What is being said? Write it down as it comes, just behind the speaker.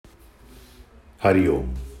Hari Om.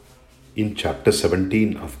 In chapter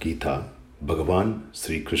 17 of Gita, Bhagavan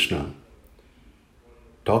Sri Krishna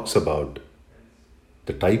talks about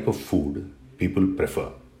the type of food people prefer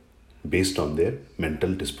based on their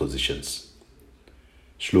mental dispositions.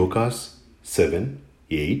 Shlokas 7,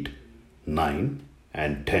 8, 9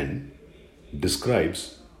 and 10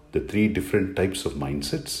 describes the three different types of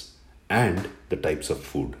mindsets and the types of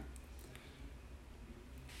food.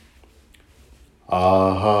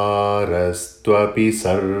 आहारस्त्वपि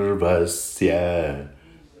सर्वस्य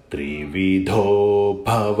त्रिविधो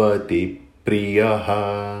भवति प्रियः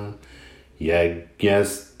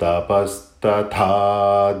यज्ञस्तपस्तथा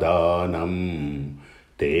दानं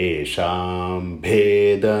तेषां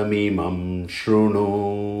भेदमिमं शृणु.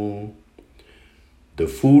 The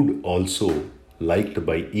food also liked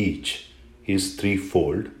by each is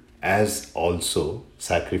threefold, as also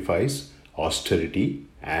sacrifice, austerity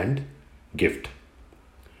and gift.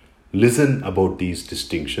 Listen about these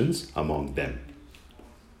distinctions among them.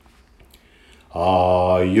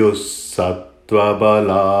 Ayus sattva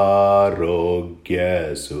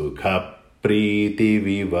balarogya sukha priti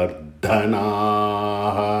vivardhana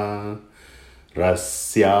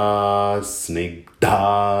rasya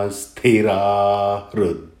snigdha sthira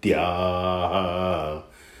hrudya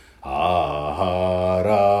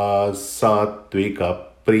ahara sattvika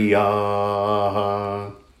priya.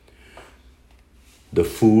 The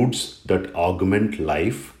foods that augment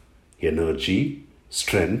life, energy,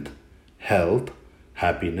 strength, health,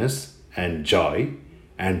 happiness and joy,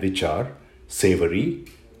 and which are savory,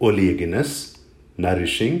 oleaginous,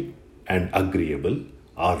 nourishing and agreeable,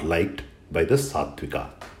 are liked by the Sattvika.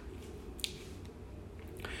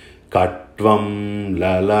 Katvam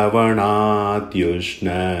lalavanat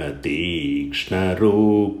yushna tikshna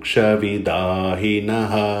ruksha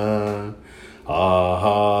vidahinaha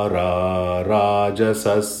ahara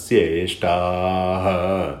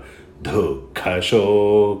rajasasyeshtaha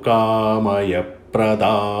dukkha-shokamaya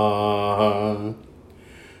pradaha.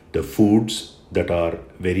 The foods that are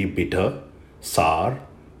very bitter, sour,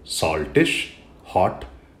 saltish, hot,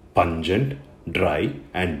 pungent, dry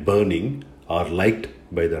and burning are liked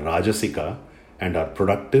by the Rajasika and are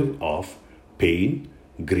productive of pain,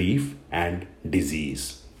 grief and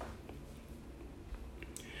disease.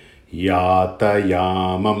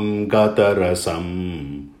 Yatayamam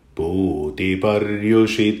gatarasam puti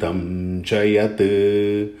paryushitam chayat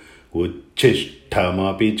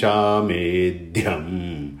uchishtamapi chamedhyam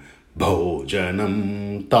bhojanam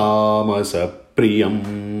tamasa priyam.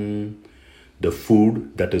 The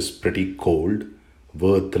food that is pretty cold,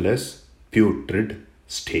 worthless, putrid,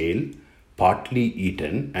 stale, partly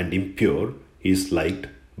eaten and impure is liked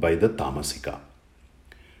by the Tamasika.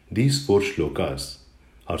 These four shlokas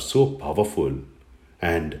are so powerful,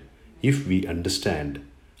 and if we understand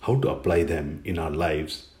how to apply them in our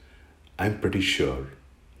lives, I am pretty sure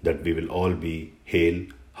that we will all be hale,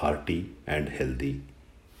 hearty and healthy.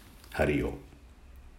 Hari Om.